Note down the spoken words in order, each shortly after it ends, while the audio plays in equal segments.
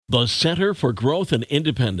The Center for Growth and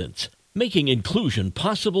Independence, making inclusion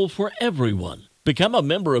possible for everyone. Become a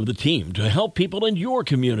member of the team to help people in your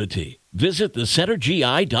community. Visit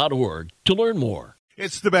thecentergi.org to learn more.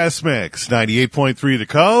 It's the best mix, 98.3 The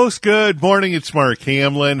Coast. Good morning, it's Mark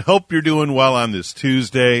Hamlin. Hope you're doing well on this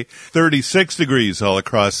Tuesday. 36 degrees all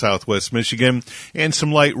across southwest Michigan and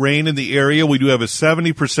some light rain in the area. We do have a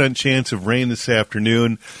 70% chance of rain this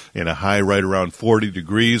afternoon and a high right around 40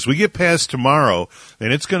 degrees. We get past tomorrow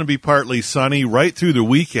and it's going to be partly sunny right through the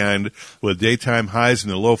weekend with daytime highs in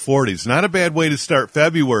the low 40s. Not a bad way to start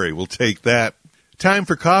February. We'll take that. Time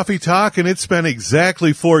for Coffee Talk, and it's been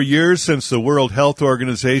exactly 4 years since the World Health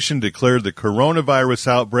Organization declared the coronavirus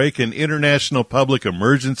outbreak an international public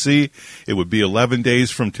emergency. It would be 11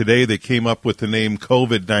 days from today they came up with the name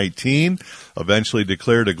COVID-19, eventually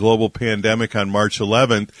declared a global pandemic on March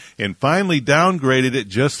 11th, and finally downgraded it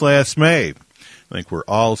just last May. I think we're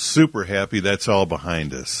all super happy that's all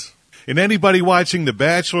behind us. And anybody watching The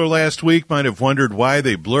Bachelor last week might have wondered why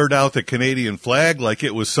they blurred out the Canadian flag like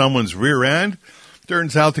it was someone's rear end.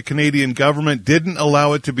 Turns out the Canadian government didn't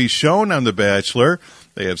allow it to be shown on The Bachelor.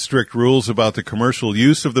 They have strict rules about the commercial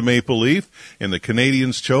use of the maple leaf, and the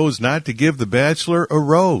Canadians chose not to give The Bachelor a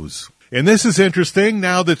rose. And this is interesting.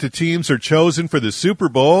 Now that the teams are chosen for the Super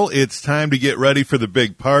Bowl, it's time to get ready for the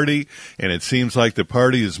big party. And it seems like the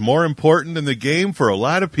party is more important than the game for a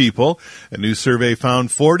lot of people. A new survey found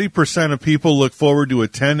 40% of people look forward to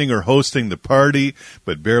attending or hosting the party,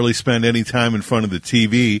 but barely spend any time in front of the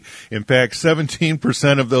TV. In fact,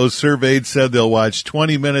 17% of those surveyed said they'll watch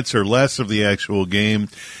 20 minutes or less of the actual game.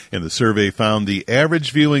 And the survey found the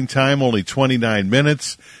average viewing time only 29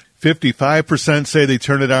 minutes. 55% say they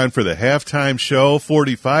turn it on for the halftime show,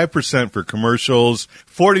 45% for commercials,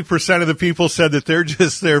 40% of the people said that they're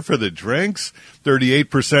just there for the drinks,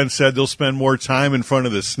 38% said they'll spend more time in front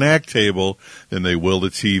of the snack table than they will the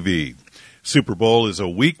TV. Super Bowl is a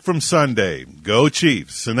week from Sunday. Go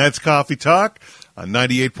Chiefs. And that's Coffee Talk on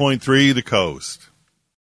 98.3 The Coast.